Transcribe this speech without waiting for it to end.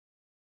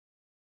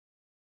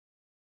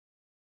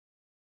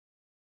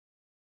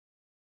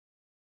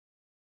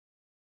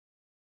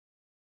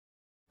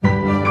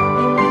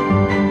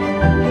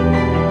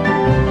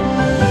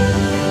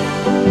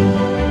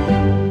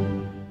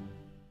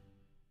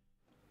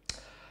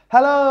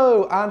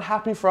Hello and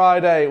happy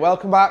Friday.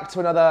 Welcome back to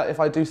another,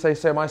 if I do say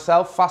so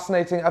myself,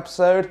 fascinating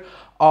episode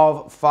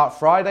of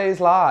Fridays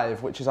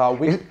Live, which is our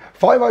week...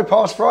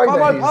 Findmypast Fridays.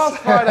 Findmypast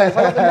Fridays,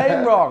 I got the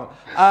name wrong.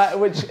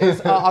 Which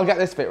is, I'll get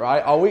this bit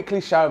right, our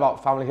weekly show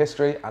about family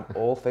history and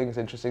all things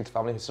interesting to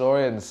family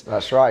historians.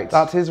 That's right.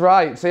 That is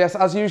right. So yes,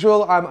 as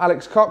usual, I'm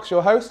Alex Cox,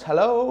 your host.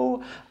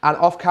 Hello. And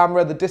off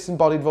camera, the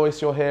disembodied voice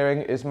you're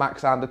hearing is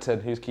Max Anderton,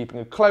 who's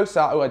keeping a close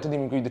eye. Oh, I didn't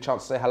even give you the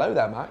chance to say hello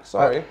there, Max.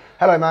 Sorry.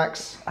 Hello,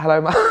 Max. Hello,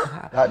 Max.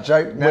 That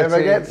joke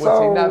never gets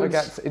old. Never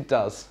gets, it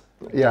does.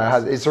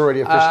 Yeah, it's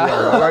already officially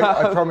over.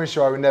 I promise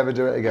you I would never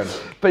do it again.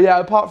 But yeah,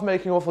 apart from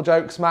making awful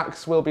jokes,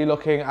 Max will be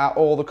looking at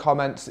all the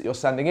comments that you're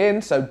sending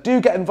in. So do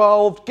get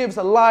involved, give us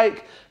a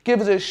like, give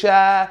us a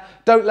share.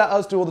 Don't let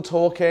us do all the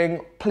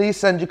talking. Please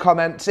send your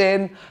comments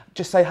in.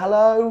 Just say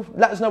hello.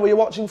 Let us know where you're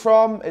watching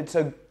from. It's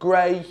a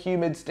grey,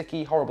 humid,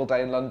 sticky, horrible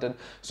day in London.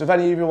 So if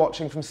any of you are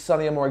watching from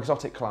sunnier, more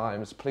exotic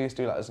climes, please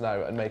do let us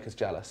know and make us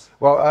jealous.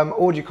 Well,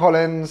 Audrey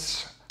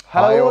Collins...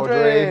 Hello,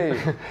 Hi,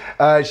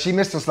 Audrey. She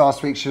missed us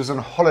last week. She was on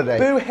holiday.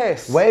 Boo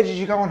hiss. Where did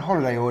you go on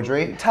holiday,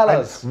 Audrey? Tell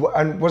us.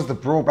 And was the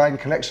broadband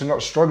connection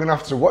not strong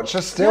enough to watch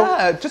us still?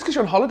 Yeah, just because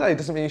you're on holiday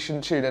doesn't mean you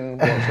shouldn't tune in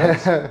and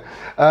watch us.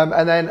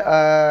 And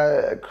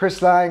then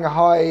Chris Lang,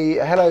 hi.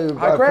 Hello.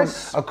 Hi,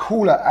 Chris. From a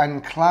cooler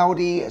and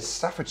cloudy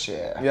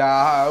Staffordshire.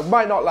 Yeah,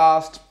 might not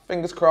last.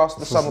 Fingers crossed,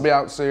 the sun will be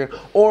out soon.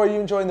 Or are you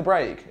enjoying the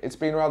break? It's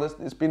been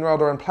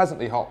rather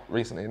unpleasantly hot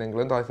recently in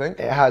England, I think.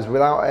 It has.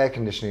 Without air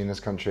conditioning in this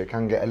country, it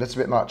can get a little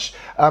bit much.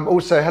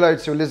 Also, hello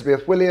to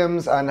Elizabeth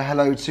Williams and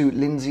hello to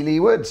Lindsay Lee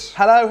Woods.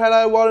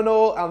 Hello, one and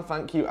all, and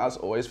thank you as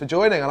always for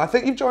joining. And I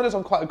think you've joined us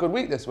on quite a good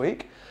week this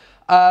week.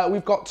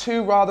 We've got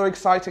two rather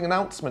exciting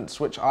announcements,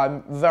 which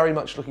I'm very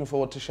much looking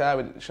forward to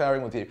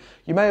sharing with you.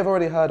 You may have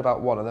already heard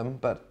about one of them,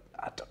 but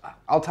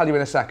I'll tell you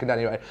in a second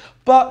anyway.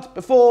 But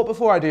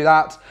before I do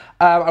that,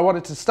 I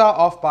wanted to start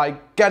off by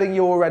getting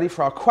you all ready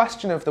for our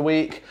question of the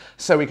week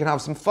so we can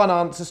have some fun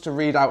answers to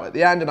read out at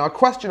the end. And our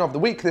question of the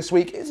week this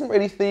week isn't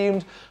really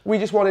themed. We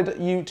just wanted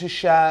you to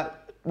share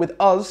with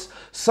us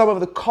some of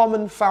the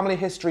common family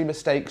history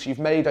mistakes you've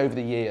made over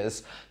the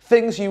years.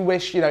 Things you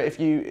wish,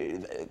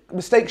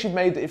 mistakes you've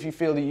made that if you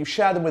feel that you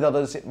share them with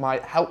others, it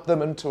might help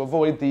them and to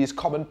avoid these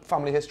common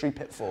family history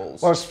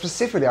pitfalls. Well,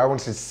 specifically, I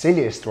wanted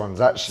silliest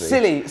ones,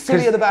 actually.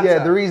 Silly are the better.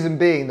 Yeah, the reason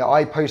being that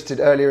I posted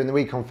earlier in the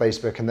week on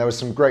Facebook and there were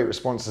some great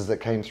responses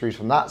that came through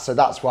from that. So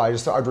that's why I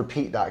just thought I'd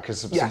repeat that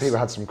because some people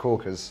had some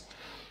corkers.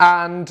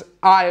 And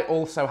I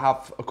also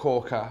have a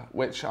corker,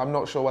 which I'm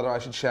not sure whether I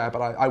should share, but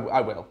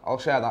I will. I'll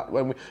share that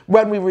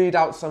when we read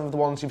out some of the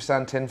ones you've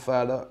sent in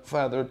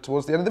further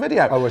towards the end of the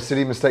video. Oh, a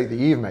silly mistake that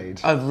you've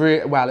made.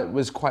 Well, it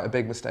was quite a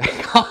big mistake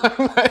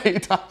I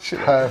made,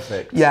 actually.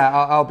 Perfect. Yeah,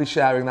 I'll be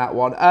sharing that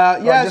one.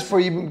 Yes. Right, just before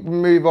you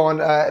move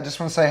on, I just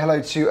want to say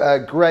hello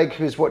to Greg,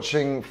 who's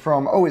watching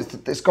from,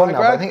 it's gone now,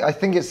 but I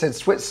think it said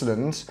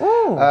Switzerland.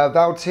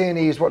 Val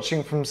Tierney is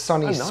watching from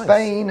sunny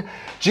Spain.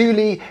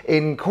 Julie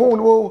in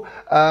Cornwall.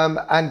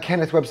 And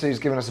Kenneth Webster, who's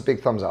given us a big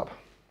thumbs up.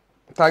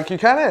 Thank you,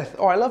 Kenneth.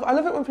 Oh, I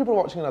love it when people are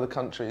watching in other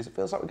countries. It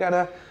feels like we're getting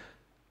a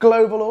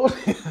global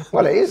audience.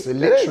 Well, it is. It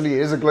literally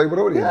is a global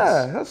audience.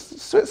 Yeah,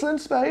 that's Switzerland,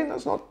 Spain.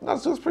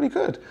 That's pretty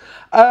good.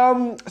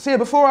 So yeah,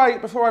 before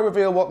I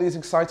reveal what these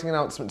exciting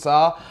announcements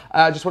are,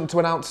 I just wanted to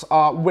announce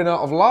our winner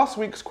of last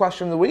week's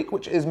question of the week,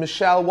 which is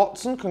Michelle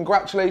Watson.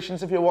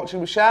 Congratulations if you're watching,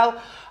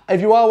 Michelle.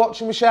 If you are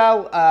watching,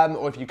 Michelle,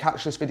 or if you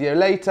catch this video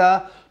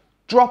later,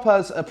 drop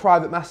us a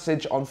private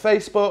message on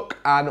Facebook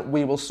and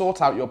we will sort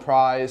out your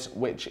prize,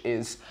 which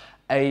is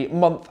a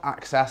month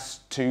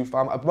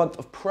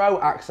of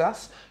pro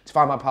access to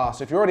Findmypast.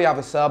 So if you already have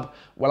a sub,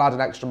 we'll add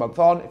an extra month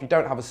on. If you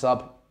don't have a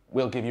sub,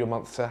 we'll give you a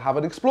month to have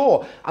an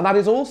explore. And that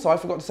is also, I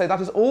forgot to say,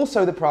 that is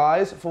also the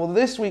prize for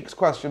this week's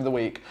question of the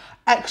week.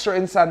 Extra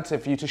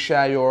incentive for you to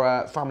share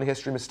your family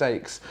history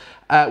mistakes.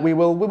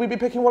 Will we be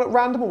picking one at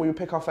random or will we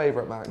pick our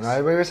favourite, Max?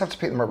 No, we always have to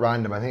pick them at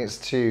random. I think it's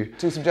too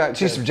subjective.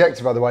 Too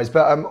subjective otherwise.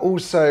 But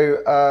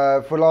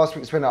also, for last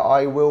week's winner,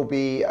 I will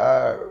be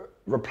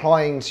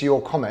replying to your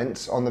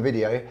comments on the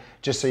video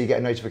just so you get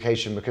a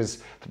notification, because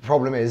the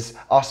problem is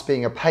us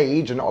being a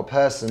page and not a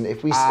person.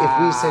 If we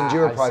send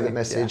you a private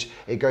message,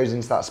 it goes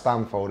into that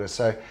spam folder.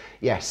 So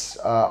yes,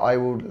 I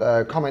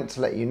will comment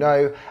to let you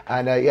know.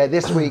 And yeah,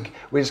 this week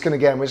we're just going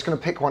to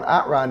pick one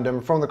at random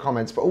from the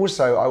comments. But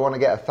also I want to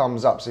get a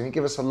thumbs up. So if you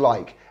give us a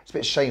like, it's a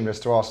bit shameless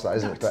to ask that,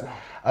 isn't it? But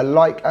a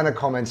like and a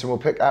comment, and we'll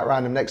pick at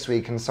random next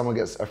week, and someone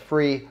gets a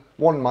free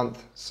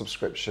 1-month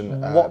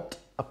subscription. What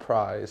a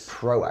prize.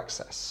 Pro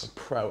access.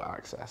 Pro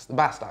access. The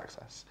best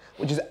access,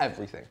 which is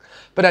everything.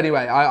 But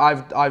anyway,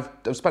 I've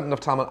spent enough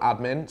time on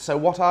admin. So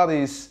what are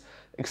these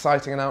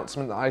exciting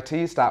announcements that I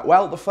teased at?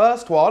 Well, the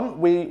first one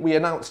we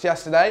announced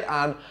yesterday,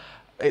 and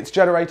it's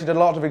generated a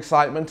lot of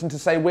excitement. And to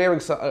say we're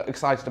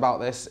excited about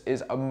this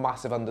is a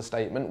massive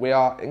understatement. We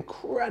are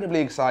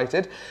incredibly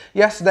excited.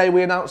 Yesterday,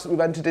 we announced that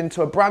we've entered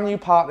into a brand new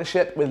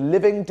partnership with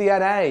Living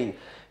DNA.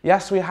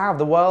 Yes, we have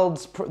the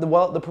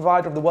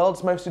provider of the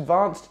world's most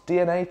advanced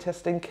DNA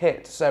testing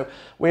kit. So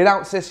we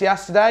announced this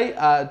yesterday.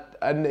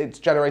 and it's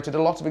generated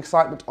a lot of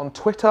excitement on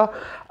Twitter.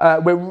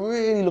 We're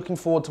really looking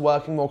forward to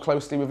working more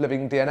closely with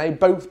Living DNA,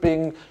 both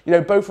being,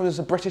 both of us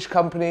are British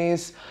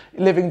companies.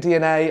 Living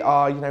DNA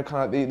are,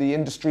 kind of the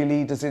industry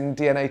leaders in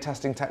DNA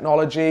testing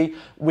technology.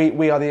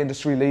 We are the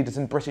industry leaders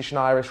in British and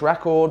Irish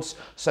records.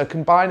 So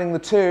combining the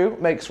two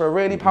makes for a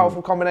really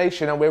powerful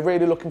combination, and we're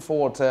really looking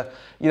forward to,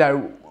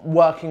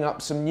 working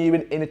up some new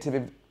and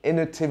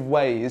innovative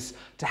ways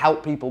to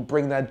help people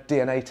bring their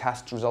DNA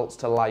test results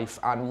to life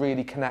and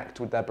really connect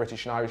with their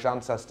British and Irish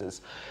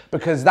ancestors,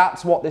 because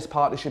that's what this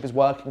partnership is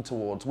working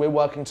towards. We're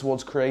working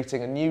towards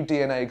creating a new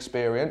DNA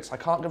experience. I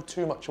can't give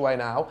too much away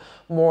now.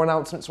 More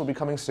announcements will be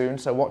coming soon,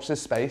 so watch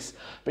this space.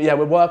 But yeah,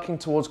 we're working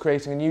towards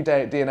creating a new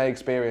DNA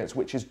experience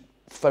which is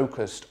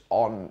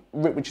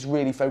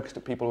really focused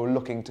at people who are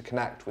looking to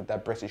connect with their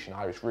British and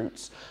Irish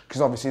roots,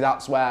 because obviously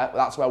that's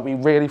where we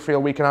really feel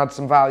we can add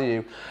some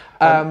value.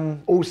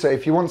 Also,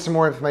 if you want some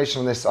more information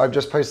on this, I've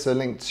just posted a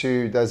link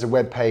to, there's a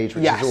web page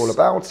which is all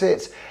about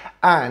it,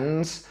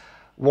 and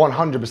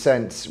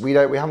 100%, we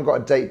haven't got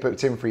a date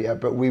booked in for it yet,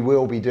 but we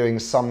will be doing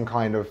some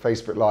kind of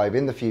Facebook Live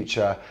in the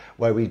future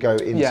where we go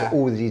into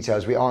all the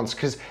details, we answer,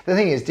 because the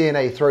thing is,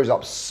 DNA throws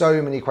up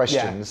so many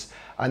questions.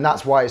 And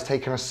that's why it's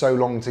taken us so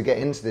long to get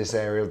into this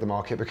area of the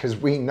market, because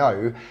we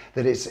know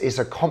that it's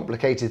a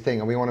complicated thing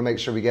and we want to make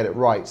sure we get it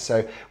right.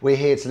 So we're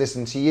here to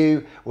listen to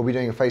you. We'll be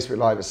doing a Facebook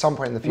Live at some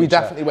point in the future. We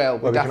definitely will.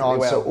 Where we can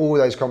answer all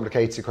those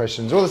complicated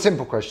questions, all the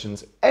simple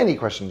questions, any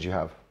questions you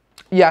have.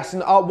 Yes,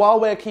 and while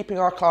we're keeping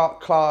our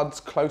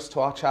cards close to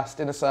our chest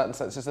in a certain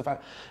sense, is the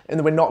fact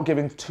that we're not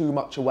giving too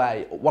much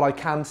away. What I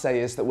can say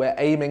is that we're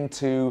aiming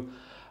to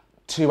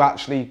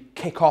actually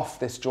kick off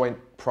this joint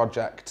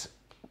project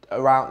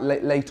around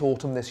late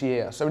autumn this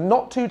year, so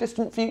not too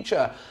distant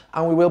future,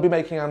 and we will be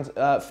making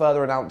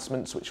further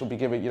announcements which will be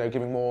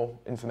giving more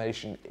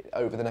information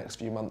over the next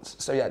few months.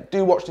 So yeah,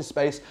 do watch this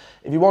space.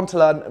 If you want to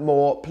learn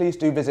more, please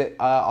do visit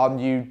our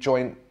new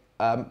joint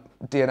Living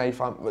DNA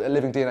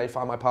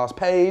Findmypast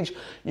page.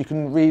 You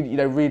can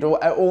read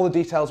all the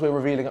details we're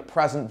revealing at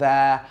present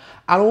there,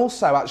 and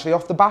also actually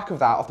off the back of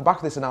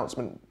this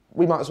announcement,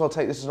 we might as well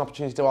take this as an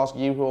opportunity to ask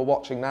you who are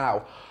watching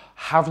now.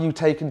 Have you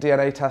taken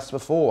DNA tests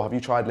before? Have you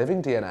tried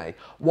Living DNA?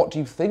 What do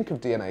you think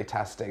of DNA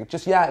testing?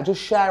 Just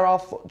share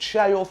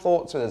your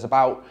thoughts with us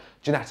about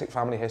genetic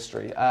family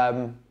history.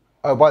 Oh,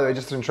 by the way,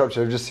 just to interrupt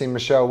you, I've just seen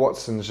Michelle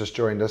Watson's just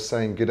joined us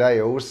saying good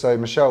day all. So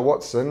Michelle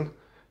Watson, do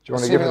you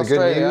want to give her the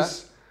good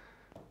news?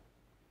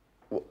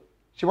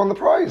 She won the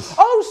prize.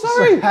 Oh,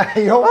 sorry.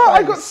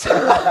 I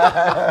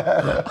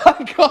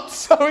got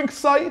so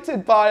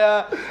excited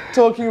by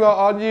talking about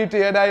our new Living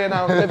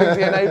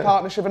DNA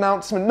partnership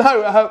announcement.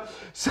 No,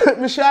 so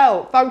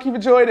Michelle, thank you for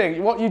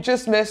joining. What you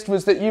just missed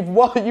was that you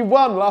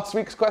won last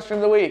week's question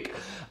of the week.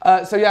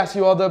 So yes,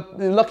 you are the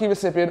lucky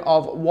recipient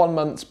of 1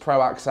 month's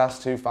pro access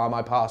to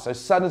Findmypast. So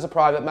send us a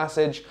private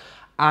message,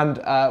 and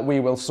we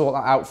will sort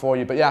that out for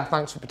you. But yeah,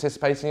 thanks for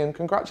participating and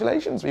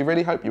congratulations. We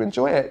really hope you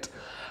enjoy it.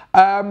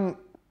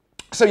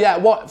 So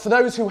yeah, for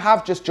those who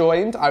have just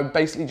joined, I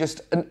basically just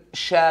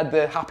shared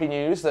the happy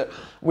news that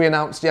we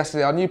announced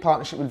yesterday, our new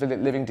partnership with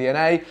Living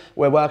DNA.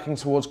 We're working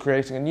towards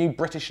creating a new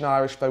British and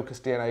Irish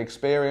focused DNA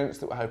experience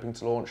that we're hoping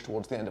to launch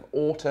towards the end of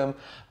autumn.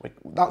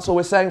 That's all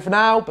we're saying for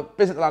now, but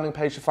visit the landing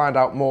page to find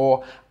out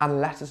more and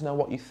let us know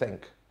what you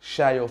think.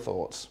 Share your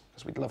thoughts,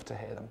 because we'd love to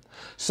hear them.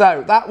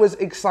 So that was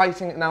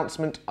exciting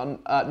announcement on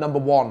number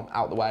 1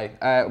 out the way.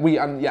 We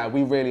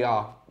really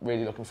are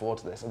really looking forward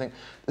to this. I think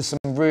there's some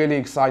really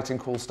exciting,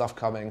 cool stuff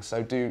coming,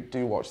 so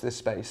do watch this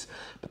space.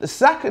 But the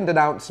second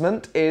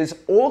announcement is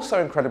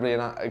also incredibly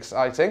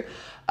exciting,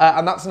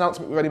 and that's an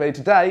announcement we've already made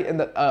today, in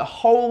that a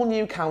whole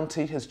new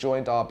county has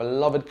joined our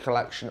beloved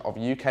collection of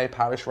UK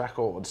parish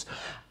records.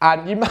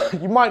 And you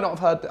might not have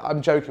heard,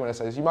 I'm joking when I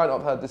say this, you might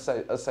not have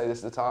heard us say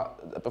this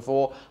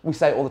before. We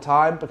say it all the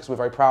time because we're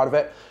very proud of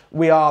it.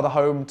 We are the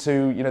home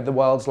to the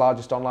world's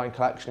largest online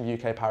collection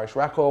of UK parish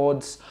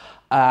records.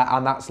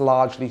 And that's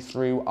largely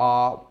through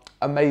our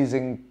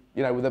amazing,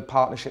 with the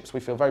partnerships we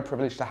feel very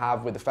privileged to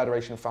have with the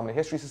Federation of Family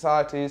History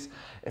Societies.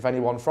 If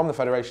anyone from the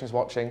Federation is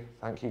watching,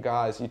 thank you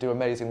guys, you do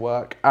amazing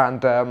work,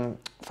 and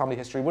family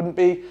history wouldn't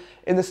be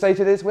in the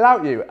state it is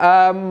without you.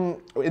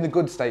 In the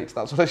good state,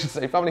 that's what I should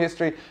say.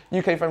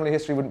 UK family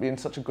history wouldn't be in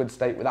such a good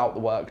state without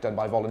the work done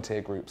by volunteer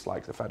groups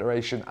like the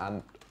Federation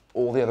and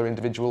all the other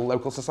individual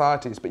local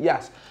societies. But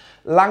yes,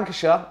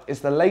 Lancashire is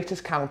the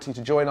latest county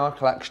to join our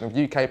collection of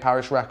UK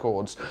parish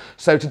records.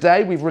 So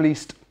today we've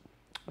released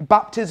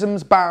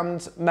baptisms,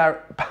 banns,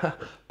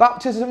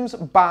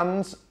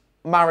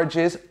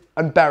 marriages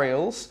and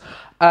burials.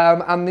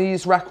 And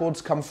these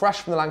records come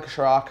fresh from the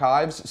Lancashire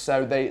archives,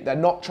 so they're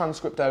not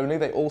transcript only,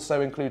 they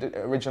also include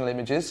original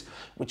images,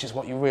 which is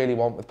what you really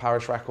want with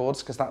parish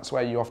records, because that's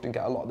where you often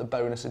get a lot of the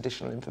bonus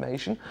additional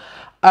information.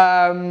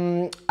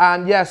 And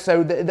yeah,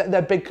 so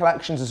they're big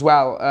collections as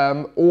well.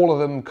 All of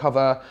them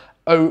cover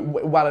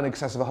well in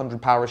excess of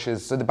 100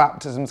 parishes. So the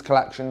baptisms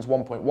collection's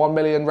 1.1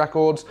 million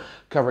records,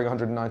 covering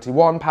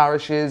 191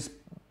 parishes.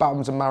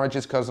 baptisms and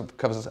marriages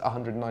covers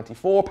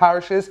 194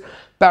 parishes.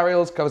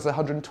 Burials covers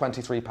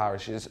 123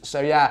 parishes. So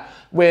yeah,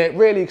 we're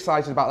really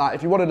excited about that.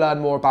 If you want to learn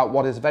more about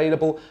what is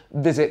available,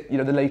 visit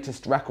the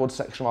latest records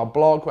section of our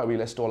blog where we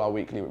list all our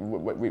weekly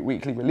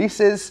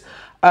releases.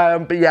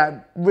 But yeah,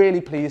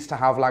 really pleased to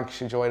have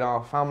Lancashire join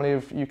our family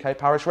of UK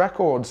parish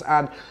records.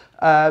 And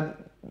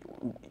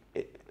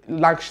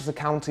Lancashire's a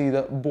county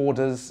that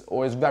borders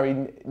or is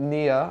very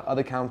near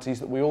other counties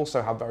that we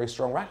also have very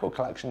strong record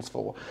collections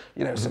for.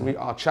 So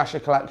our Cheshire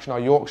collection, our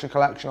Yorkshire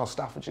collection, our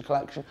Staffordshire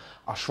collection,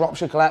 our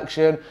Shropshire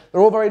collection,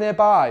 they're all very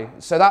nearby.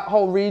 So that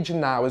whole region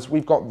now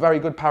we've got very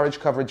good parish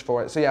coverage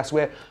for it. So yes,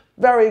 we're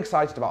very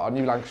excited about our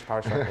new Lancashire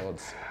parish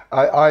records.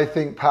 I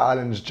think Pat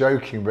Allen's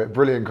joking, but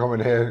brilliant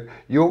comment here.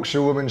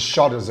 Yorkshire woman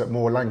shudders at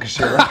more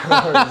Lancashire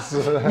records.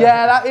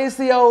 Yeah, that's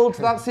the old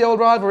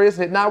rivalry,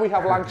 isn't it? Now we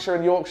have Lancashire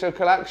and Yorkshire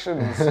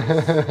collections.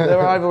 The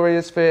rivalry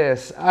is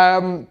fierce.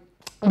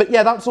 But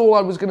yeah, that's all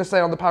I was going to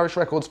say on the parish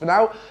records for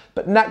now.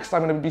 But next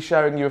I'm going to be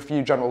showing you a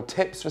few general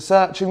tips for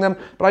searching them.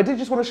 But I did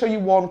just want to show you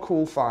one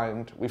cool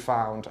find we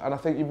found. And I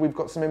think we've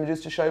got some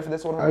images to show for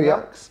this one. Oh,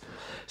 yeah.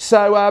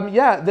 So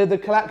yeah, the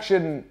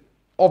collection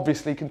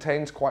obviously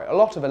contains quite a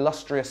lot of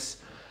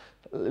illustrious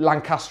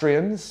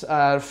Lancastrians,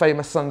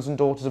 famous sons and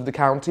daughters of the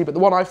county. But the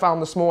one I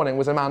found this morning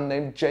was a man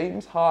named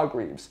James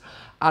Hargreaves.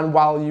 And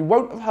while you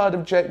might not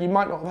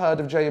have heard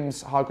of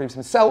James Hargreaves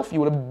himself, you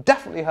would have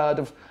definitely heard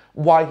of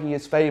why he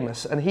is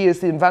famous. And he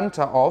is the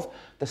inventor of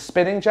the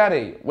spinning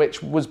jenny,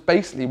 which was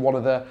basically one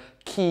of the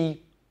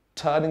key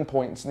turning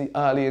points in the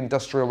early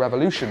Industrial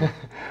Revolution.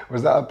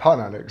 Was that a pun,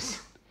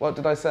 Alex? What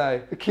did I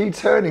say? The key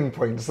turning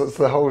points, that's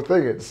the whole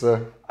thing. It's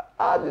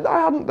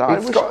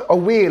got a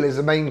wheel is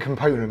a main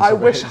component. I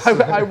wish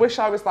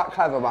I was that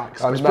clever,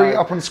 Max. I'll just bring it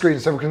up on screen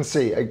so we can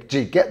see.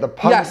 Gee, get the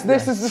pun. Yes,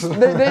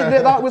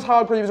 that was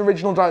Hargreaves'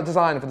 original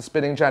design for the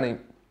spinning jenny.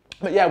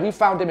 But yeah, we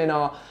found him in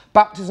our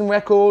baptism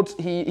records.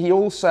 He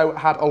also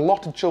had a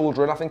lot of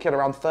children. I think he had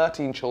around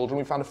 13 children.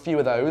 We found a few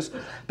of those.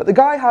 But the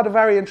guy had a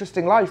very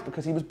interesting life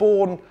because he was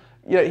born.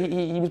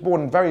 He was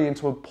born very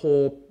into a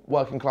poor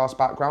working class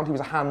background. He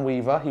was a hand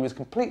weaver. He was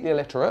completely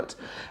illiterate.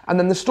 And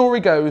then the story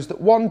goes that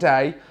one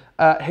day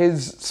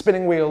his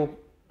spinning wheel,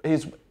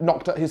 his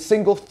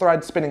single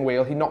thread spinning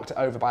wheel, he knocked it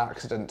over by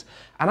accident.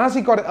 And as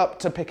he got it up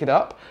to pick it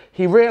up,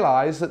 he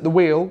realised that the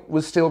wheel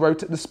was still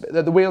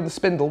the wheel and the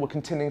spindle were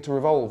continuing to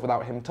revolve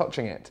without him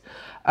touching it.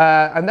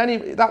 And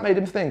then that made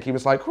him think. He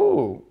was like,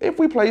 "Ooh, if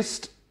we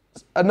placed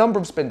a number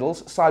of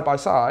spindles side by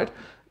side,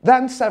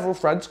 then several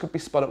threads could be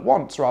spun at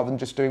once rather than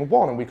just doing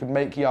one, and we could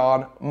make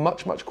yarn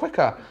much, much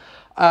quicker."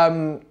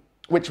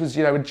 Which was,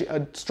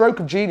 a stroke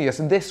of genius,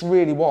 and this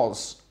really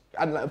was.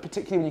 And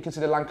particularly when you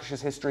consider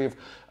Lancashire's history of,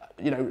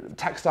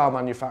 textile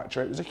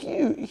manufacture, it was a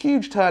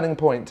huge turning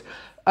point.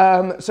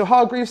 So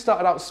Hargreaves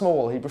started out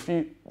small. He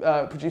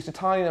produced a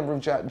tiny number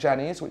of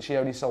jennies, which he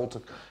only sold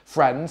to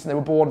friends, and they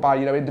were born by,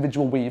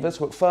 individual weavers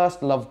who at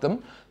first loved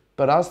them.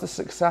 But as the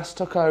success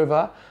took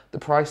over, the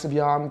price of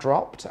yarn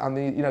dropped, and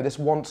this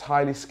once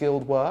highly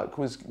skilled work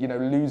was,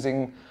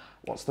 losing,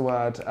 what's the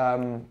word?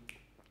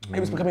 It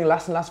was becoming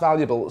less and less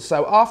valuable.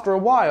 So after a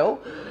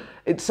while,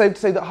 it's safe to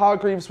say that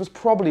Hargreaves was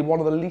probably one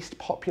of the least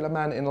popular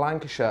men in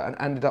Lancashire and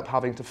ended up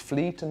having to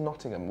flee to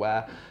Nottingham,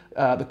 where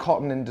the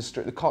cotton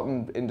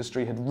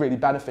industry had really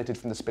benefited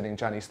from the spinning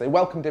jenny. So they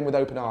welcomed him with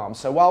open arms.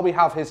 So while we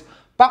have his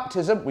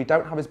baptism, we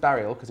don't have his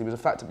burial because he was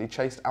effectively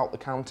chased out the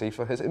county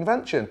for his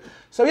invention.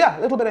 So yeah,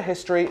 a little bit of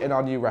history in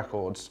our new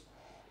records.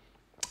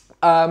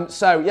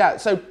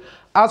 So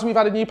as we've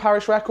added new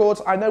parish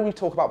records, I know we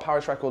talk about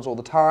parish records all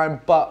the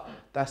time, but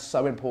they're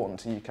so important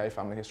to UK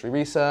family history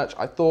research.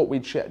 I thought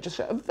we'd share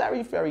a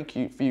very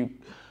few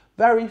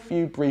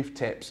brief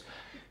tips.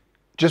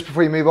 Just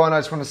before you move on, I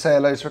just want to say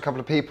hello to a couple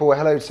of people.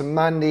 Hello to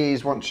Mandy,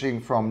 who's watching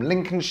from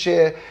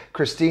Lincolnshire.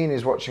 Christine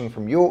is watching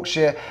from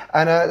Yorkshire.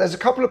 And there's a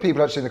couple of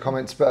people actually in the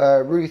comments,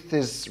 but Ruth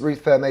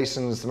Fair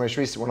Mason's the most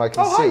recent one I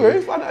can see. Oh, hi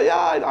Ruth.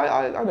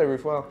 I know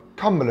Ruth well.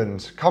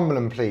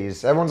 Cumberland,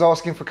 please. Everyone's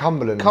asking for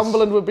Cumberland.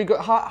 Cumberland would be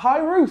good. Hi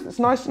Ruth, it's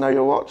nice to know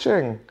you're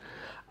watching.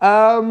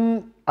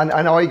 And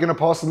are you going to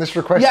pass on this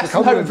request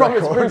for Cumberland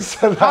records?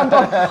 Hand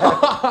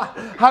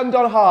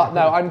on heart.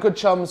 No, I'm good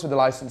chums with the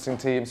licensing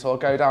team, so I'll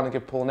go down and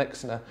give Paul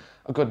Nixon a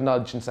good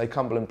nudge and say,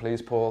 "Cumberland,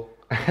 please, Paul."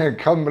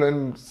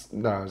 Cumberland.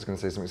 No, I was going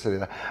to say something silly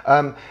there.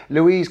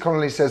 Louise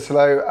Connolly says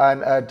hello,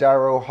 and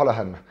Daryl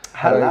Holohan.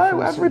 Hello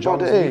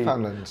everybody.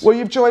 Well,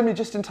 you've joined me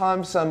just in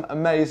time for some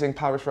amazing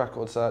parish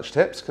record search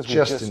tips.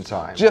 Just in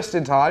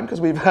time,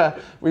 because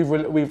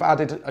we've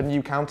added a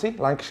new county,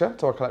 Lancashire,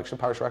 to our collection of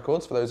parish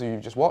records. For those of you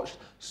who've just watched,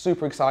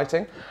 super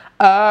exciting.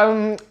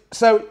 So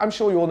I'm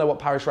sure you all know what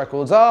parish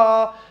records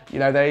are.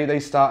 They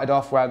started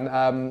off when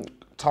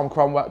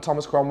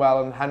Thomas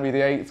Cromwell and Henry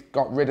VIII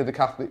got rid of the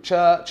Catholic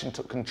Church and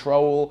took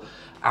control,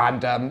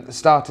 and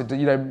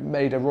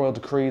made a royal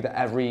decree that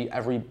every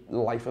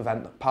life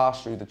event that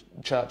passed through the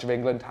Church of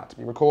England had to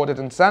be recorded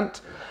and sent.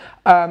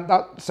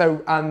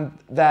 And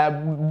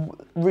they're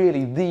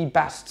really the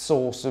best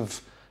source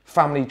of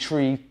family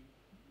tree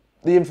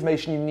the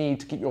information you need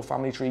to keep your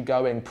family tree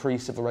going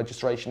pre-civil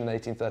registration in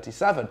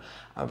 1837.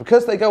 And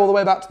because they go all the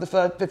way back to the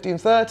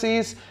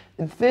 1530s,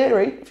 in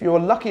theory, if you're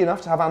lucky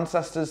enough to have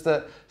ancestors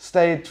that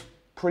stayed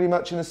pretty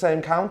much in the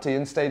same county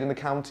and stayed in the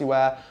county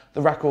where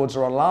the records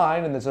are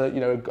online and there's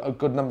a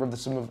good number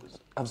of them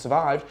have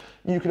survived,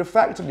 you could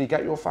effectively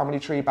get your family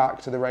tree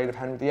back to the reign of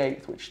Henry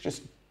VIII, which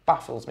just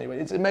baffles me.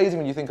 It's amazing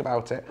when you think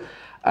about it.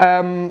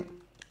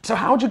 So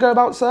how do you go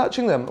about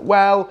searching them?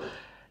 Well,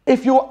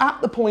 if you're at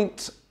the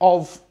point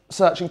of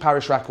searching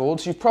parish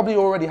records, you've probably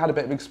already had a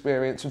bit of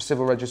experience with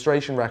civil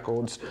registration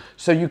records,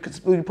 so you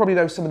probably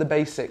know some of the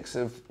basics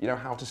of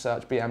how to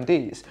search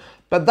BMDs.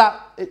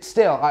 But it's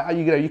still,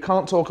 you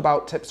can't talk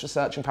about tips for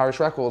searching parish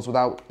records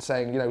without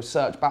saying,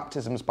 search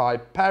baptisms by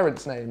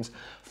parents' names,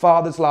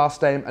 father's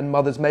last name and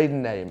mother's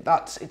maiden name.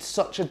 It's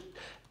such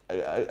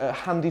a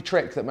handy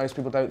trick that most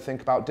people don't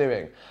think about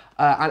doing.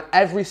 And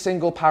every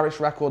single parish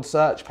record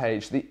search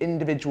page, the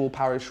individual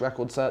parish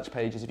record search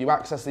pages, if you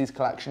access these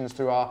collections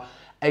through our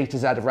A to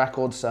Z of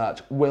record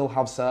search, will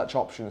have search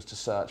options to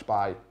search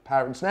by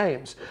parents'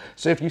 names.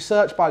 So if you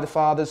search by the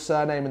father's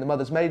surname and the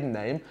mother's maiden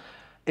name,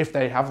 if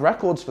they have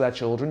records for their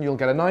children, you'll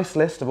get a nice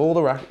list of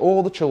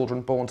all the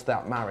children born to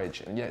that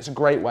marriage. And it's a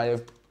great way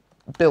of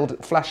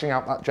fleshing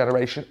out that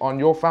generation on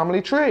your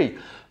family tree.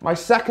 My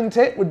second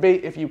tip would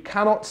be, if you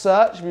cannot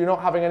search, if you're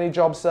not having any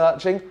job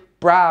searching,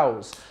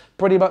 browse.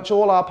 Pretty much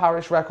all our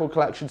parish record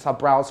collections have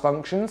browse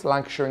functions,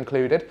 Lancashire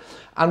included,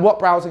 and what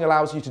browsing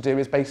allows you to do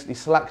is basically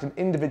select an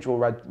individual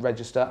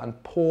register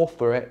and pore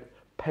through it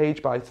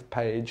page by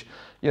page,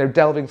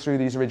 delving through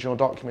these original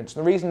documents.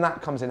 And the reason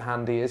that comes in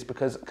handy is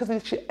because of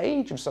the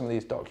age of some of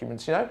these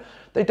documents.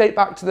 They date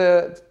back to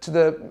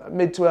the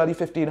mid to early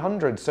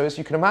 1500s. So as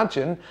you can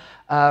imagine,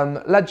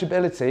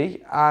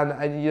 legibility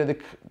and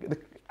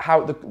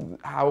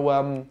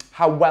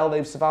how well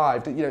they've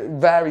survived, it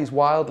varies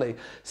wildly.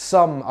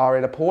 Some are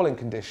in appalling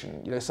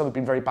condition. Some have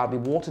been very badly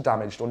water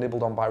damaged or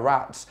nibbled on by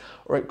rats,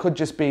 or it could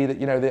just be that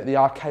the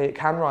archaic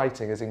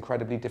handwriting is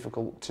incredibly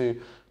difficult to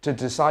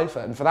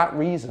decipher, and for that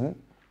reason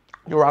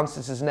your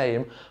ancestor's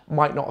name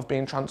might not have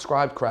been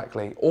transcribed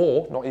correctly,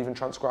 or not even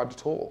transcribed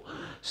at all.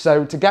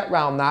 So to get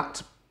around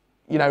that,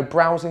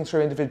 browsing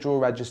through individual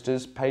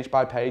registers page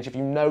by page, if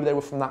you know they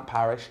were from that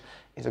parish,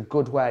 is a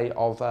good way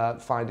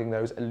of finding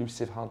those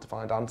elusive,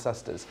 hard-to-find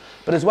ancestors.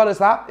 But as well as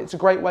that, it's a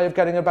great way of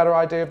getting a better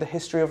idea of the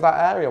history of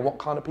that area, what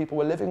kind of people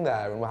were living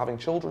there and were having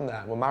children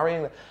there, and were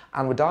marrying there,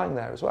 and were dying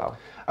there as well.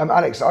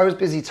 Alex, I was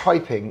busy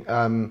typing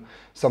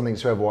something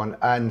to everyone,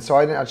 and so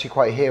I didn't actually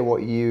quite hear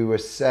what you were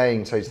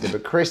saying totally,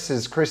 but Chris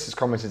has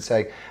commented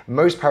saying,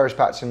 most parish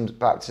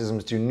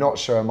baptisms do not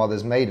show a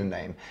mother's maiden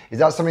name. Is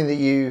that something that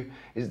you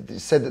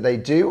said that they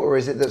do, or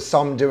is it that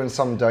some do and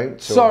some don't? Or?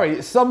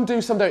 Sorry, some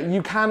do, some don't.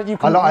 You can.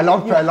 I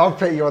love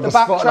putting you on the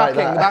spot like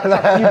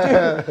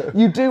that.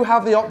 You do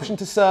have the option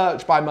to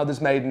search by mother's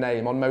maiden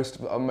name on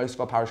most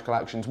of our parish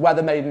collections,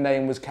 whether maiden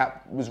name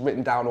was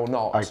written down or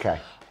not. Okay.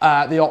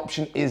 The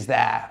option is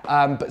there,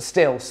 but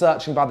still,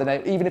 searching by the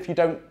name, even if you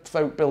don't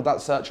build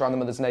that search around the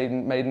mother's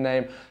maiden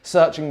name,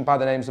 searching by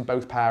the names of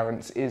both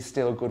parents is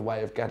still a good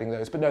way of getting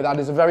those. But no, that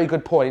is a very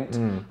good point,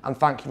 and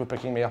thank you for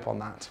picking me up on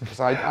that.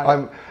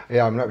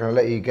 I'm not going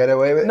to let you get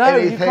away with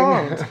anything. No, you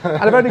can't.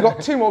 And I've only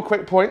got 2 more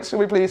quick points, shall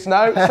we please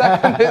know?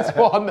 Second is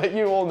one that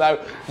you all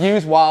know,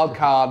 use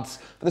wildcards.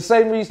 For the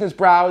same reason as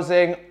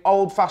browsing,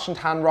 old-fashioned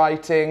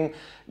handwriting,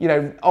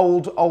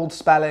 old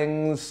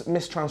spellings,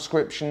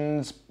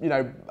 mistranscriptions,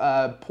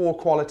 poor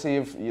quality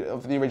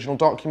of the original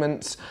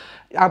documents.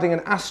 Adding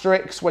an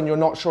asterisk when you're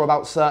not sure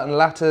about certain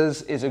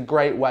letters is a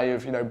great way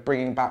of,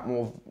 bringing back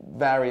more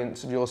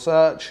variants of your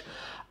search.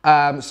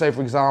 So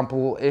for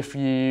example, if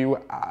you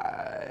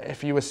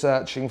were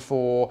searching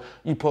for,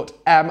 you put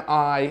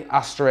MI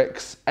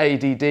asterisk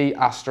ADD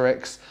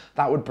asterisk,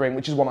 that would bring,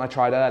 which is one I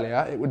tried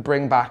earlier, it would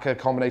bring back a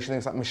combination of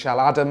things like Michelle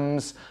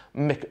Adams,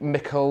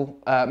 Michael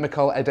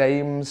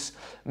Adams,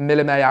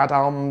 Millie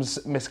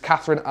Adams, Miss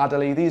Catherine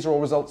Adderley. These are all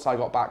results I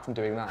got back from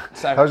doing that.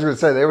 So I was going to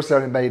say, they all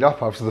sounded made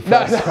up after the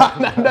first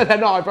No, they're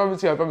not, I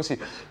promise you.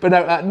 But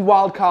no,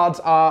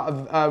 wildcards are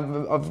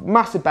of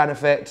massive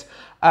benefit.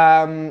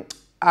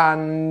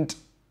 And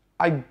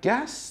I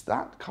guess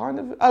that kind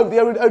of... Oh, the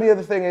only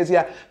other thing is,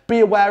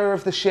 be aware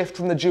of the shift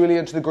from the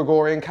Julian to the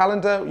Gregorian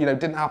calendar.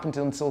 Didn't happen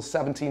until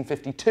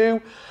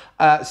 1752.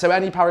 So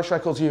any parish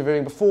records you're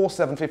viewing before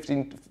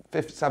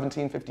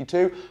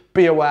 1752,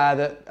 be aware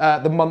that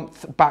the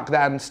month back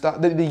then,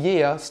 the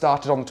year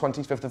started on the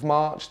 25th of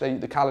March.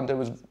 The calendar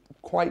was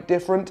quite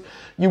different.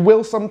 You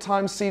will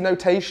sometimes see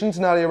notations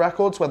in earlier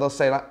records where they'll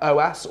say like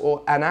OS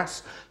or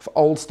NS for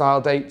old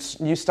style dates,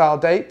 new style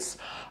dates.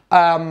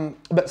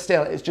 But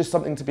still, it's just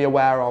something to be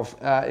aware of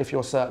if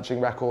you're searching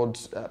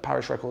records,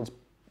 parish records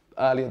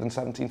earlier than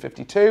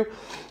 1752.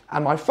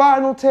 And my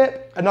final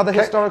tip, another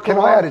historical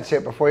one. Can I add a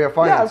tip before your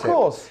final tip? Yeah, of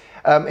course.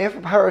 If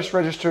a parish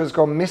register has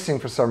gone missing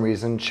for some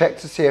reason, check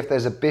to see if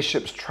there's a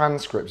bishop's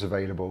transcripts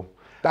available.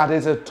 That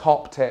is a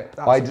top tip.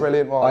 That's a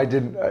brilliant one.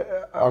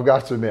 I've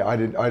got to admit, I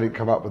didn't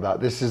come up with that.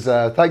 This is,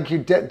 thank you,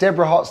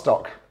 Deborah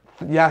Hotstock.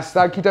 Yes,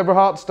 thank you, Deborah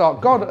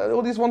Hartstock. God,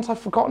 all these ones I've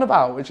forgotten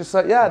about. It's just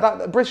yeah,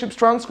 that Bishop's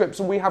transcripts,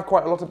 and we have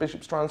quite a lot of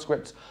Bishop's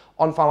transcripts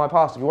on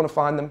Findmypast. If you want to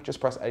find them, just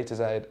press A to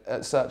Z,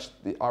 search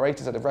our A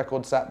to Z of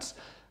record sets,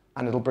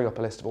 and it'll bring up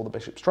a list of all the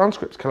Bishop's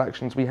transcripts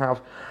collections we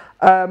have.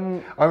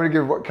 I'm going to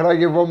give. Can I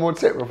give one more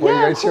tip before you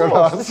go to your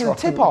last one? This is a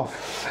tip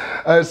off.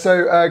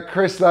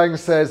 Chris Lang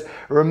says,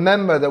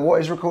 remember that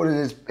what is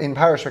recorded in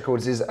parish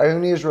records is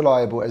only as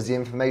reliable as the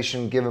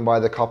information given by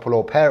the couple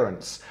or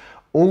parents.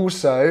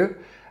 Also,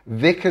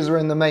 vicars are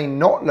in the main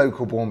not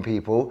local born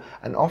people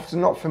and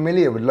often not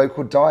familiar with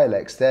local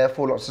dialects,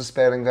 therefore lots of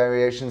spelling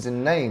variations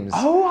in names.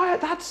 Oh,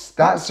 that's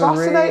a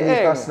really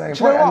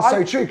fascinating point, and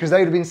so true, because they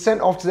would have been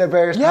sent off to their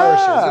various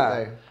parishes,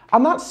 wouldn't they?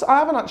 And I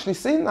haven't actually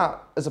seen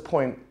that as a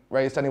point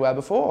raised anywhere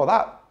before.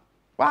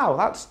 Wow,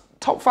 that's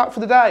top fact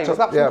for the day. Was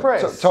that from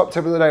Chris? Top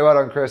tip of the day. Well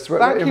done, Chris.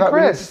 Thank you, Chris.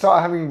 We need to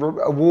start having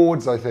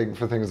awards, I think,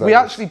 for things like we this.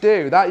 We actually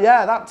do.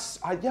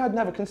 I'd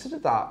never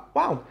considered that.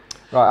 Wow.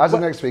 Right, as of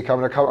next week, I'm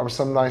going to come up with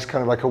some nice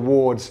kind of like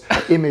awards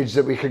image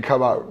that we could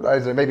come up, I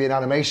don't know, maybe an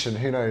animation,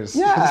 who knows?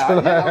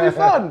 Yeah, that'll be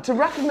fun to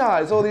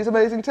recognise all these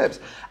amazing tips.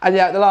 And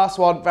yeah, the last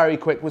one, very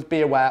quick, was be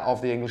aware of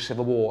the English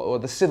Civil War, or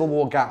the Civil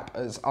War gap,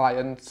 as I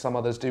and some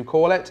others do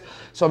call it.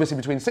 So obviously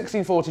between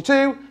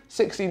 1642,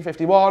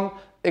 1651,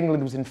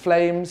 England was in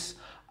flames.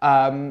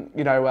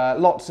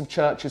 Lots of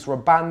churches were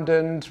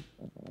abandoned.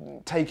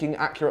 Taking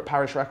accurate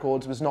parish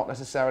records was not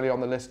necessarily on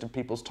the list of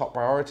people's top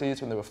priorities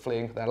when they were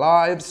fleeing for their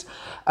lives.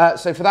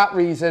 So for that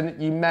reason,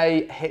 you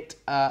may hit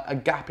a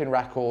gap in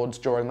records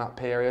during that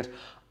period.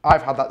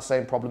 I've had that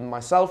same problem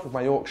myself with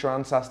my Yorkshire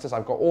ancestors.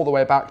 I've got all the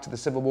way back to the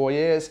Civil War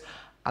years,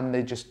 and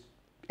they just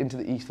into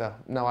the ether,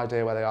 no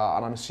idea where they are,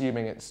 and I'm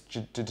assuming it's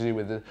to do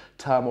with the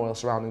turmoil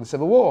surrounding the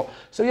Civil War.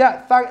 So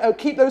yeah,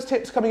 keep those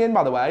tips coming in,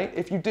 by the way,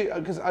 if you do,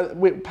 because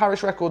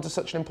parish records are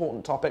such an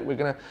important topic. We'll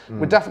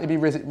definitely be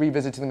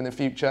revisiting them in the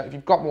future. If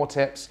you've got more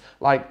tips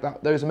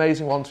like those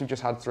amazing ones we've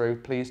just had through,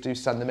 please do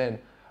send them in.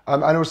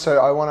 And also,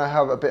 I want to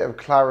have a bit of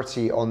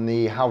clarity on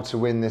the how to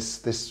win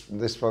this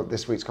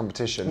week's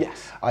competition.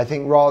 Yes. I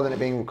think rather than it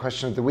being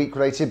question of the week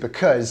related,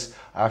 because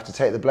I have to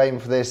take the blame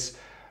for this.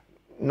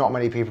 Not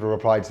many people have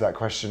replied to that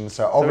question,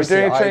 so obviously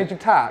we're doing a change of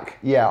tack.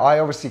 Yeah, I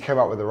obviously came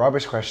up with a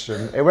rubbish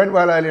question. It went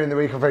well earlier in the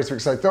week on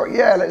Facebook, so I thought,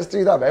 yeah, let's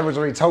do that. But everyone's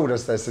already told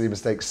us their silly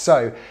mistakes.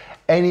 So,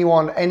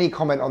 any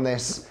comment on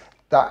this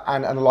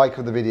and a like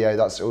of the video,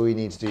 that's all you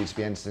need to do to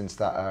be entered into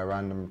that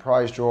random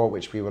prize draw,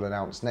 which we will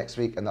announce next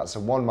week, and that's a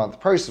 1-month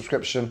pro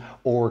subscription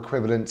or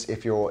equivalent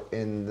if you're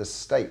in the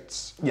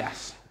States.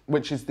 Yes.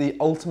 Which is the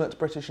ultimate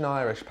British and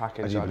Irish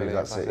package, I believe.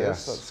 That's it,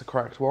 yes. That's the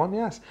correct one,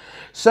 yes.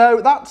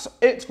 So that's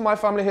it for my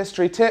family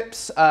history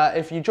tips.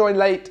 If you join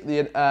late,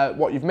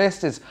 what you've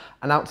missed is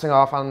announcing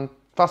our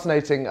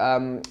fantastic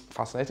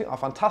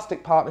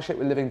partnership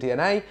with Living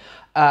DNA.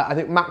 I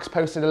think Max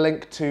posted a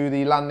link to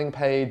the landing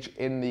page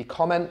in the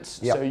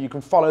comments, so you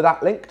can follow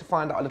that link to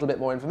find out a little bit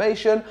more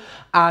information.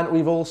 And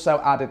we've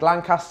also added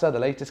Lancaster, the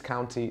latest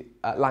county,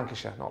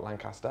 Lancashire, not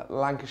Lancaster,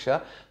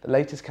 Lancashire, the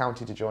latest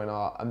county to join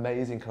our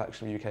amazing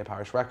collection of UK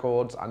parish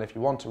records. And if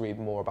you want to read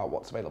more about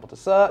what's available to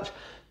search,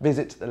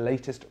 visit the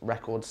latest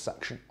records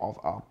section of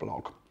our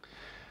blog.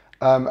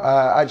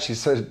 Actually,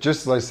 so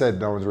just as I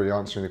said, no one's really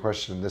answering the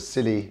question. The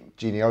silly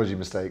genealogy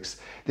mistakes.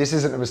 This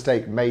isn't a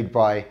mistake made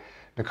by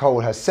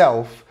Nicole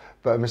herself,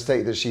 but a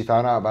mistake that she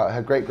found out about.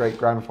 Her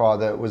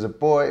great-great-grandfather was a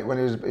boy. When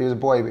he was a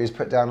boy, but he was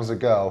put down as a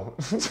girl.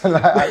 So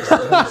like,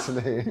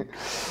 accidentally.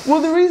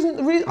 Well, the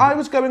reason I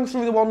was going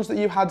through the ones that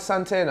you had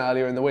sent in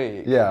earlier in the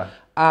week. Yeah.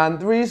 And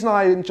the reason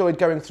I enjoyed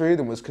going through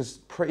them was because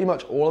pretty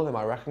much all of them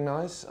I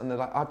recognise, and they're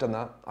like, I've done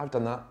that, I've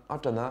done that,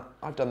 I've done that,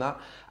 I've done that.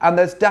 And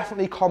there's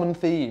definitely common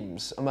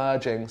themes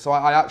emerging. So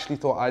I actually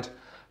thought I'd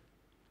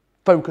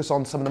focus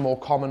on some of the more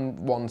common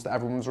ones that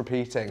everyone's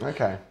repeating.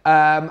 Okay.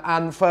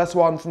 And first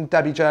one from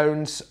Debbie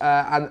Jones,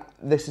 and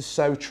this is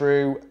so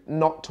true,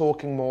 not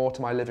talking more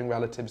to my living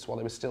relatives while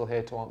they were still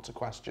here to answer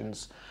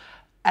questions.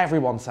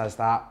 Everyone says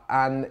that,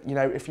 and you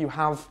know, if you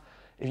have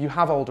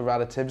older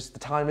relatives, the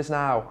time is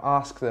now.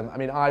 Ask them. I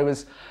mean, I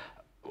was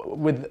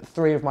with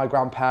 3 of my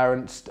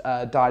grandparents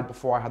died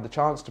before I had the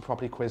chance to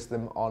properly quiz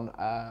them on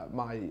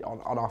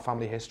our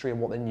family history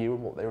and what they knew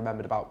and what they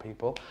remembered about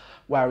people.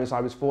 Whereas I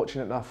was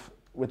fortunate enough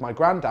with my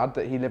granddad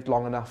that he lived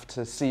long enough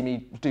to see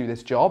me do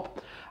this job.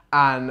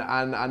 And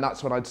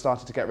that's when I'd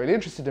started to get really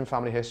interested in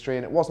family history.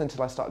 And it wasn't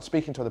until I started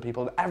speaking to other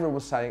people that everyone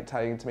was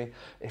telling to me,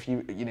 if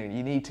you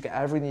need to get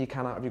everything you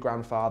can out of your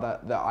grandfather,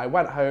 that I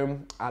went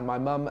home and my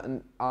mum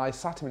and I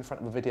sat him in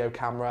front of a video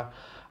camera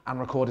and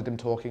recorded him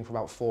talking for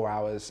about 4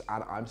 hours.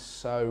 And I'm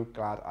so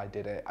glad I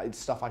did it. It's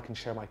stuff I can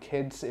show my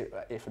kids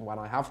if and when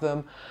I have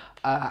them.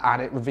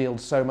 And it revealed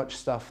so much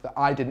stuff that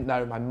I didn't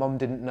know, my mum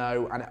didn't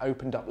know, and it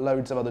opened up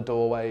loads of other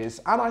doorways.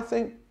 And I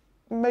think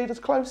made us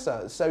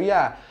closer. So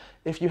yeah,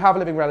 if you have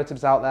living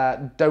relatives out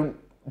there, don't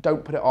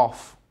put it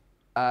off.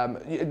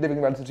 Living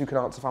relatives who can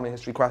answer family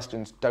history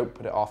questions, don't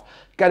put it off.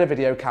 Get a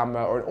video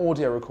camera or an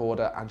audio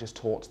recorder and just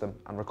talk to them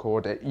and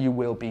record it. You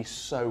will be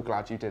so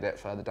glad you did it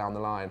further down the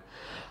line.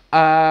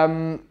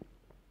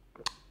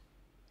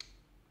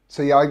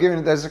 So yeah,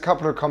 there's a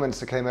couple of comments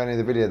that came earlier in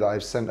the video that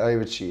I've sent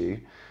over to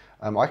you.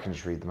 I can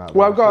just read them out.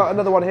 Well, I've got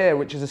another one here,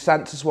 which is a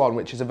census one,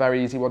 which is a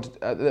very easy one,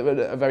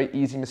 a very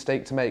easy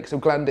mistake to make. So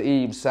Glenda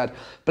Eves said,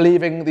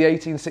 believing the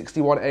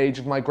 1861 age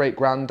of my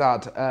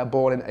great-granddad,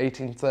 born in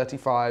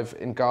 1835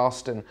 in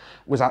Garston,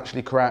 was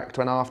actually correct,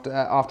 when after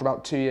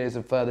about 2 years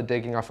of further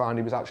digging, I found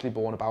he was actually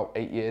born about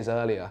 8 years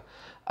earlier.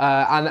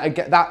 And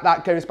again,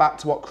 that goes back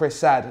to what Chris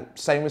said.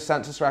 Same with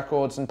census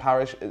records and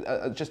parish,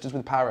 just as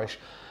with parish.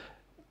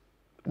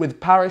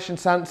 With parish and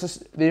census,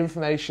 the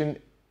information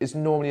is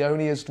normally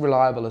only as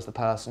reliable as the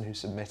person who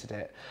submitted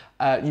it.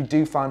 You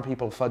do find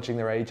people fudging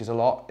their ages a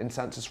lot in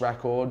census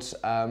records,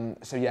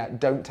 so yeah,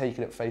 don't take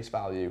it at face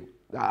value.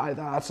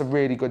 That's a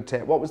really good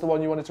tip. What was the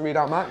one you wanted to read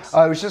out, Max?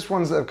 It was just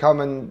ones that have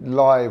come in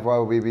live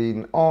while we've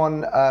been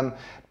on.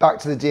 Back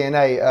to the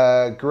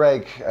DNA,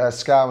 Greg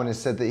Scowen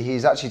has said that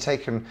he's actually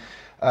taken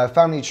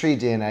family tree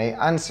DNA,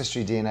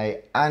 ancestry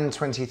DNA, and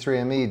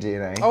 23andMe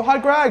DNA. Oh, hi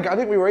Greg, I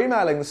think we were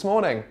emailing this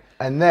morning.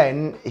 And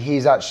then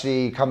he's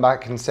actually come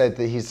back and said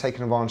that he's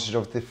taken advantage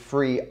of the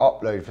free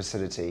upload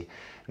facility.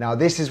 Now,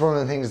 this is one of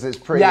the things that's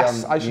pretty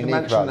yes, I should have unique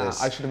mentioned about that.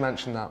 this. I should have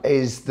mentioned that.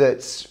 Is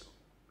that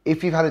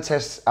if you've had a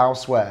test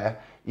elsewhere,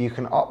 you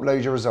can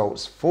upload your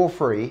results for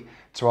free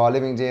to our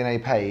Living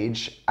DNA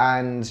page,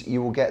 and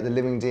you will get the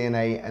Living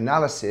DNA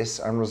analysis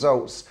and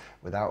results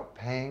without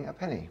paying a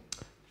penny.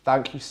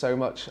 Thank you so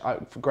much,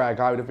 Greg.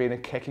 I would have been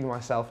kicking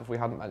myself if we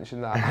hadn't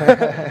mentioned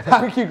that.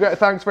 Thank you, Greg.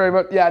 Thanks very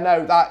much. Yeah,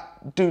 no,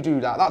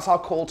 do that. That's our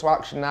call to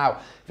action now.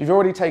 If you've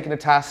already taken a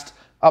test,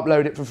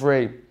 upload it for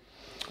free.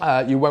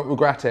 You won't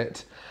regret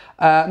it.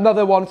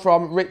 Another one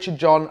from Richard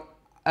John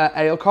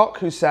Ailcock,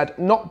 who said,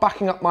 not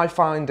backing up my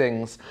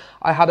findings.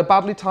 I had a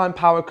badly timed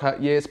power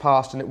cut years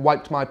past and it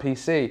wiped my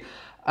PC.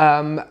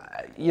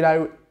 You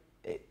know,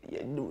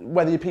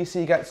 whether your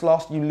PC gets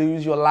lost, you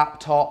lose your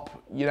laptop,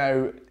 you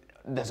know,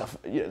 there's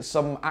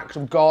some act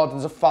of God,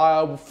 there's a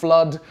fire,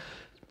 flood,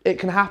 it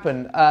can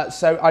happen.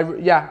 So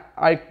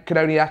I can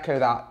only echo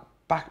that.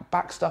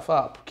 Back stuff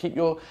up. Keep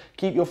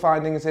your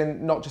findings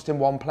in, not just in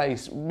one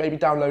place. Maybe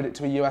download it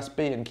to a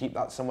USB and keep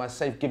that somewhere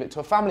safe. Give it to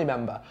a family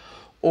member,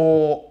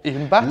 or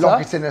even better,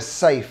 lock it in a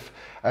safe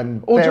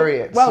and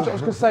bury it. Well, I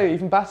was going to say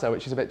even better,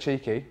 which is a bit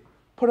cheeky.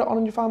 Put it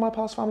on your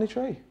Findmypast family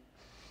tree.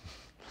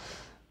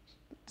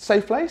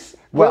 Safe place?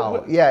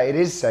 Well, yeah, it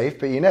is safe,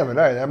 but you never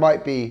know. There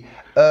might be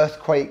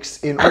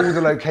earthquakes in all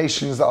the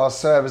locations that our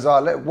servers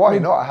are. Why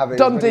not have it?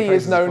 Dundee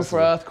is known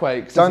for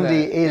earthquakes.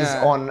 Dundee is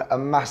on a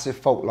massive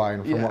fault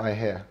line, from what I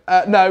hear.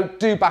 No,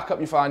 do back up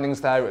your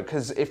findings there,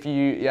 because if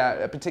you,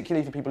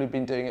 particularly for people who've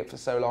been doing it for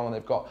so long and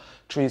they've got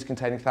trees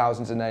containing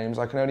thousands of names,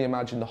 I can only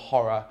imagine the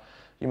horror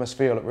you must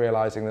feel at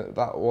realising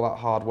that all that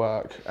hard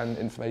work and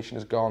information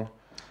is gone.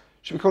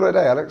 Should we call it a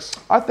day, Alex?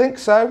 I think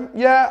so.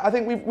 Yeah, I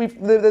think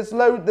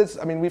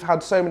we've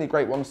had so many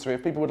great ones through.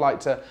 If people would like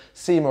to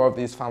see more of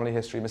these family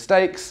history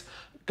mistakes,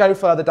 go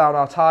further down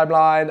our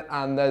timeline,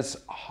 and there's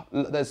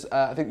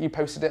I think you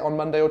posted it on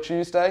Monday or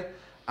Tuesday,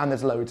 and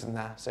there's loads in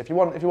there. So if you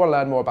want to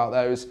learn more about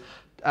those,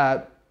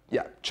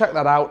 check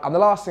that out. And the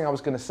last thing I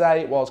was going to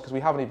say was, because we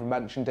haven't even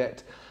mentioned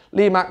it,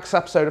 Lee Mack's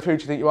episode of Who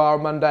Do You Think You Are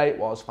on Monday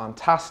was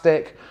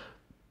fantastic.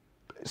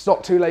 It's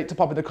not too late to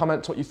pop in the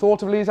comments what you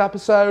thought of Lee's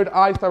episode.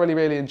 I thoroughly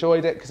really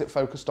enjoyed it because it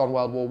focused on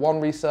World War I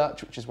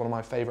research, which is one of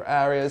my favourite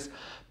areas.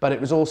 But it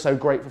was also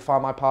great for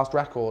Findmypast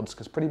records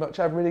because pretty much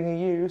everything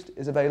he used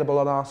is available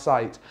on our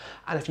site.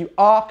 And if you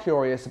are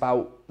curious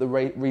about the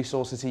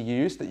resources he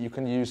used that you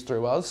can use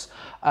through us,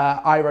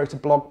 I wrote a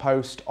blog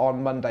post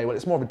on Monday. Well,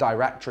 it's more of a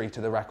directory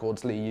to the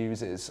records Lee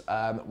uses,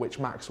 which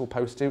Max will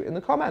post to in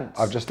the comments.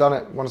 I've just done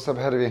it, one step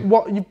ahead of you.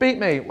 What, you beat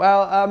me.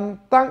 Well,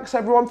 thanks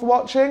everyone for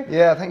watching.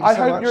 Yeah, thank you so much.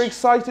 I hope you're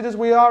excited as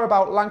we are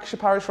about Lancashire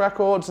Parish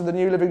Records and the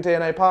new Living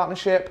DNA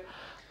partnership.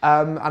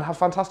 And have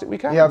fantastic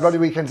weekends. Yeah, bloody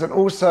weekends. And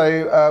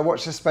also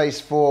watch the space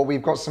for,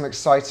 we've got some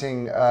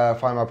exciting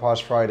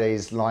Findmypast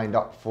Fridays lined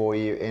up for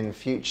you in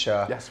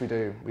future. Yes, we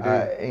do.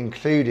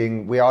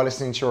 Including, we are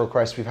listening to your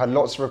requests. We've had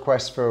lots of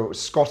requests for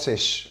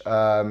Scottish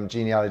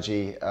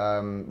genealogy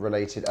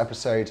related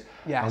episode.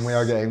 Yes. And we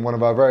are getting one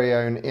of our very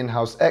own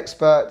in-house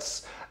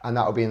experts, and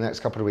that will be in the next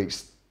couple of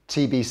weeks.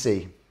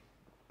 TBC.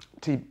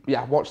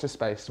 Yeah, watch this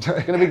space. It's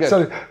going to be good.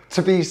 So,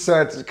 to be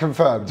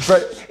confirmed.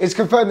 But it's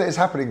confirmed that it's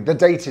happening. The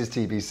date is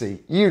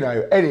TBC. You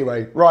know.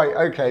 Anyway, right,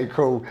 okay,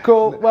 cool.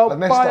 Cool. Well,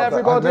 bye,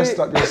 everybody. I messed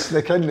up your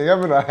slick ending,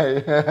 haven't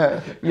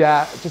I?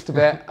 Yeah, just a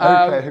bit.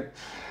 Okay.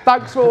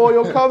 Thanks for all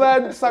your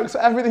comments. Thanks for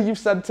everything you've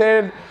sent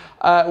in.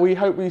 We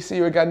hope we see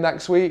you again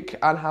next week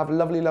and have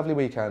lovely, lovely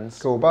weekends.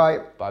 Cool, bye.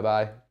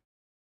 Bye-bye.